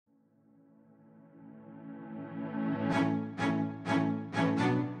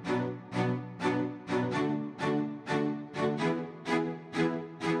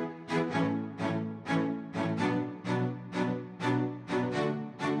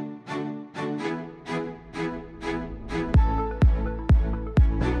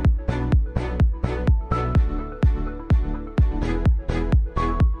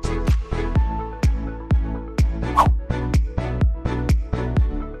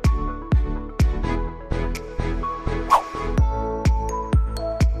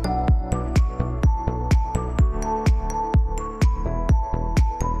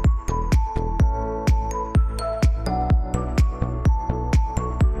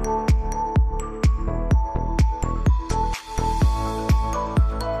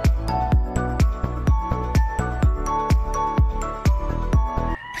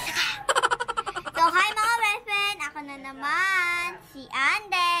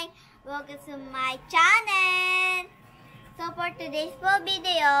Welcome to my channel! So for today's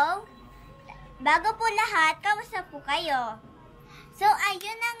video, bago po lahat, kamusta po kayo? So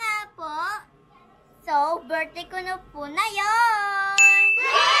ayun na nga po. So birthday ko na po na yun!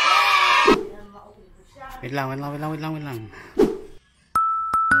 Wait lang.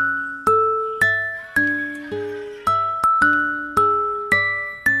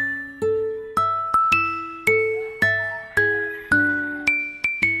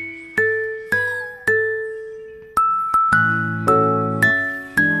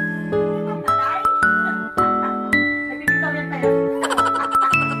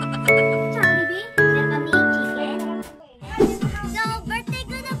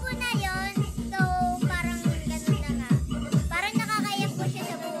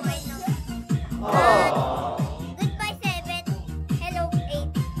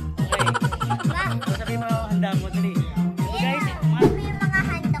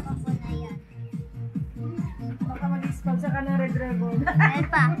 Ayan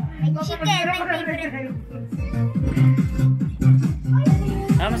pa, may chicken, may favorite.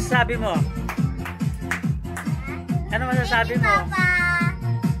 Ano masasabi mo? Ano masasabi mo? Papa.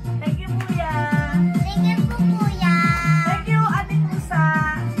 Thank you, Kuya. Thank you po, Kuya. Thank you, Ate Pusa.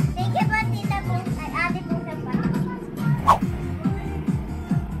 Thank you po, Tita Pusa. Ay, Ate Pusa pa.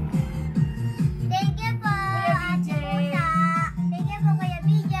 Thank you po, Ate Pusa. Thank you po, Kuya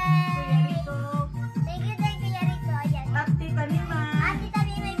BJ. Kuya Rico. Thank you, Kuya Rico. Ayan. At Tita Lima. Ate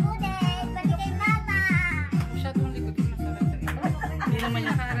Tabi may budek. Pati kay Mama. Masyadong likotin mo sa hindi naman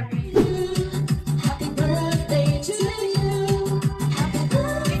niya kaharap eh. Happy birthday to you. Happy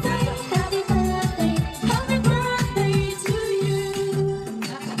birthday, happy birthday, happy birthday to you.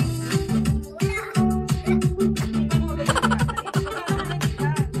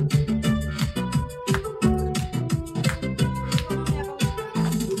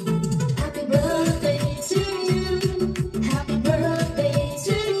 Happy birthday to you. Happy birthday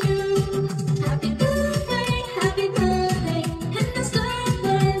to you. Happy birthday, and the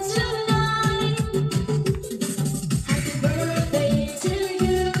sunburn tonight. Happy birthday to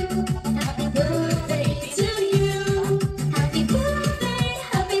you. Happy birthday to you. Happy birthday,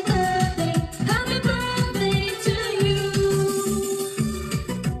 happy birthday, happy birthday to you.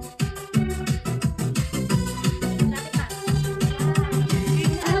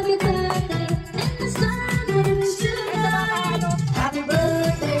 Happy birthday, and the sunburn tonight. Happy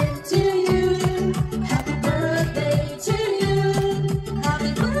birthday to you. Happy birthday to you.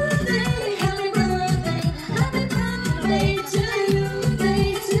 Happy birthday, happy birthday, happy birthday to you.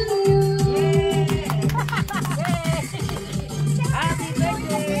 Day to you. Happy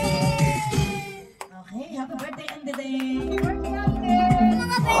birthday. Okay, happy birthday and the day.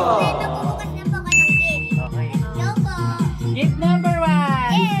 Mga birthday, nagbubukas na po ka ng cake. Okay. Go po. Gift number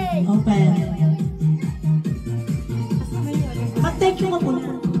 1! Yay! Open. Mag-thank you ka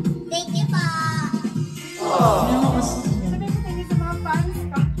muna. Thank you po. Ano mas...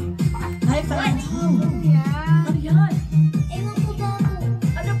 Hi, fans. Ano yan? Ewan ko ba ako?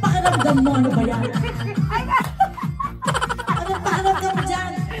 Anong pakiramdam mo? Ano ba yan? Anong pakiramdam mo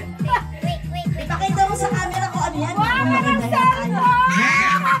dyan? Wait. Ipakita mo sa camera ko ano yan. Wow, maganda yan. No.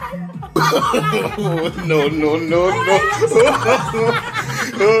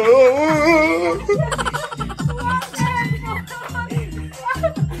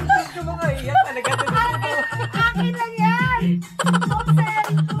 Akin lang yan!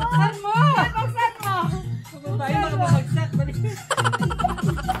 Buksan mo! Buksan mo! Tayo makabagsak.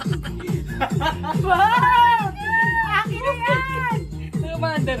 Wow! Akin na yan!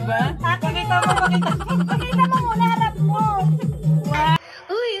 Commander ba? Pakita mo muna harap mo!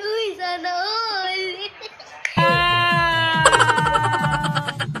 Uy, sana all.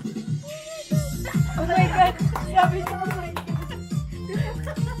 Oh my God! Sabi ko, oh my God!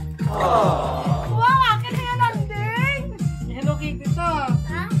 Wow! Akin na yan, Andeng! Hello Kitty to.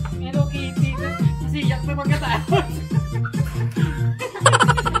 Ha? Hello Kitty. Siyak sa pagkatapos.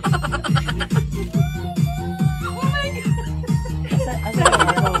 Oh my God!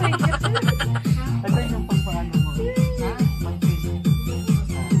 Asan yung pagpaano mo? Ha?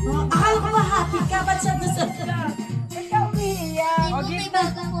 Akala ko ba happy ka? Ba't siya gusto na? Ikaw umiiyak! Hindi po may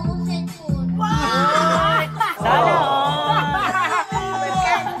bago po akong cellphone. Wow! Sana all!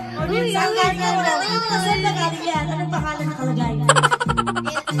 Saan galing yan? Saan na galing yan? Anong pangalan nakalagay?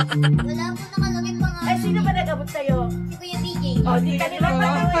 Wala po nakalagay pangalan. Ay, sino ba nag-abot sa'yo? Si Kuya BJ. O, di ka nila pa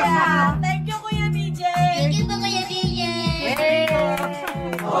na kuya. Thank you, Kuya BJ! Thank you po, Kuya BJ.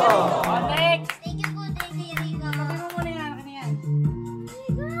 Next! Thank you po, Kuya Rico. Ano mo na yan? Ano yan?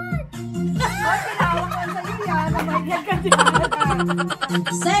 Oh my God! Oh, tinawag ko sa'yo yan. Oh my God.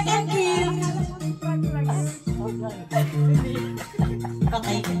 Second gift.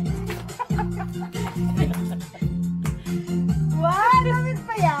 Okay. Wow, damit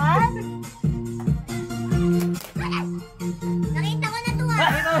pa yan? Nakita ko na to ha.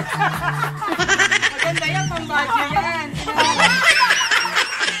 Maganda yan, pambagyo yan.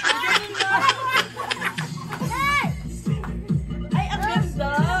 Ay, ang ganda.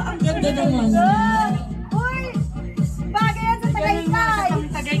 Ang ganda naman. Uy! Bagay yan sa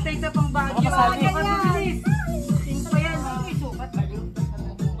Tagaytay. Tagaytay sa pambagyo. Bagay yan. Tingnan pa yan. May sukat tayo.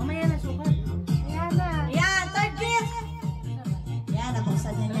 Mamaya na sukat. Ayan na. Yan, third gift. Yan,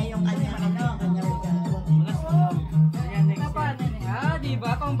 nakusan niya yung kanyang kanyang Ayan, next yan. Ah, di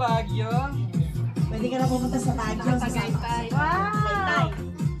ba? Pambagyo. Pwede ka na pumunta sa Baguio. Sa Tagaytay. Wow!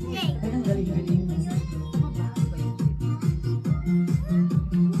 Ay, ang galing-galing.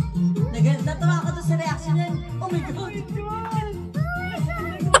 Natawa ako to sa reaction niya. Oh my God!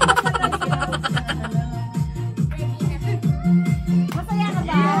 Masaya ka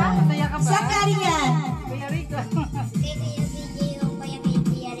ba? Masaya ka ba? Sa Karian! Kuya Rico. Ito yung video ko yung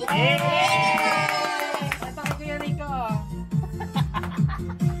video. Ito kay Kuya Rico.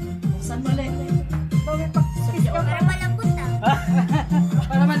 Saan mali? Para malambot ah.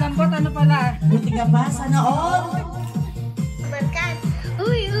 Para malambot, ano pala? Buti ka ba? Sana all! Barkan.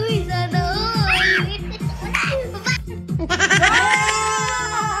 Uy, sana all.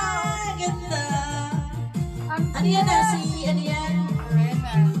 Ah! Ganda! Ano yan na? Ano yan?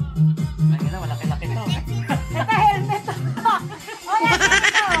 Ayun na, malaki-laki to. Ito, helmet to. Oh, yan,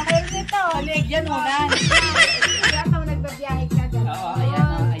 ito. Helmet to. Malig yan, unan. Kaya ito, nagbabiyahe ka dyan. Oo,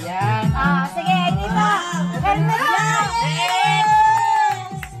 ayan, oh, ayan. Ah, sige, dito. Helmet yan.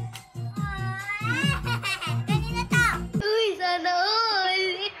 Kanina to. Uy, sana all.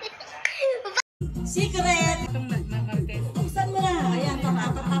 Secret! Itong nag-martes. Buksan mo na! Ayan,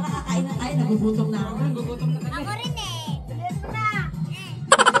 para kakain na tayo. Nagugutom na ako. Gugutom na kami. Ako rin eh. Ito na.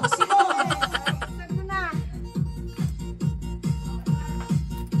 Buksin mo! Ito na.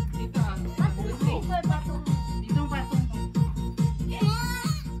 Dito ah. Ito, patong. Dito ang patong mo.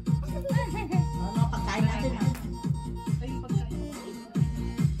 Ano, pagkain natin ha? Ay, yung pagkain.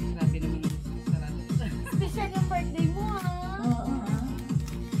 Grabe naman yung sarado. Special yung birthday mo, ha? Oo,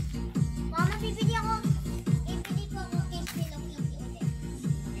 Mama, bibili ko ako cake Hello Kitty ulit.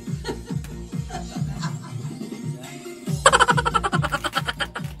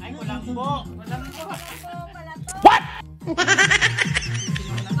 Ay, walang po. Walang po. Pala to.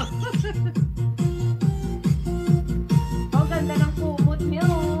 Oh, ganda ng kumot niyo.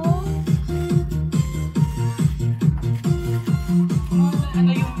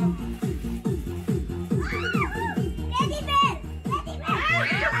 Ano yung... Teddy bear! Teddy bear!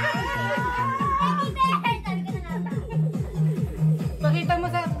 Teddy bear! Sabi ko na nga. Pakita mo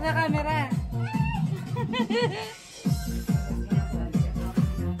sa camera.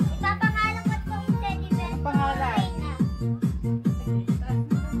 Ipapangalan ko itong teddy bear. Pangalan? Reyna.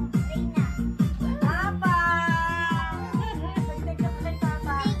 Reyna. Papa! Pagdag ka kay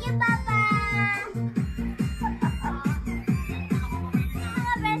Papa. Thank you, Papa!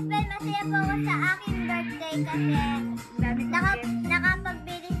 Mga best friend, masaya po ako sa aking birthday kasi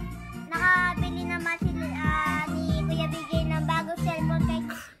nakabili naman ni Kuya Bigay ng bagong cellphone kay.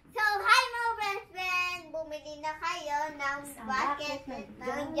 So, hi mga best friend! Bumili na kayo ng bucket ng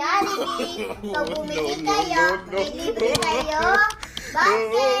Jollibee. So, bumili kayo, may libre kayo.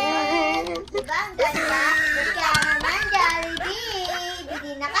 Bucket! Diba ang ganda? Kaya naman Jollibee!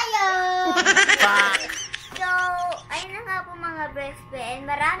 Bili na kayo! So, ayun na nga po mga best friend.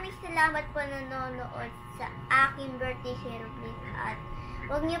 Maraming salamat po nanonood sa aking birthday share please. At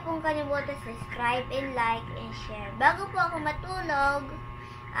huwag niyo pong kalimutan subscribe and like and share. Bago po ako matulog,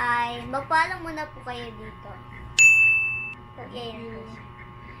 ay magpaalam muna po kayo dito. Okay.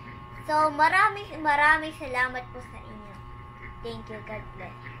 So, maraming salamat po sa inyo. Thank you. God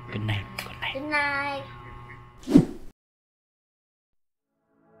bless. Good night. Good night. Good night.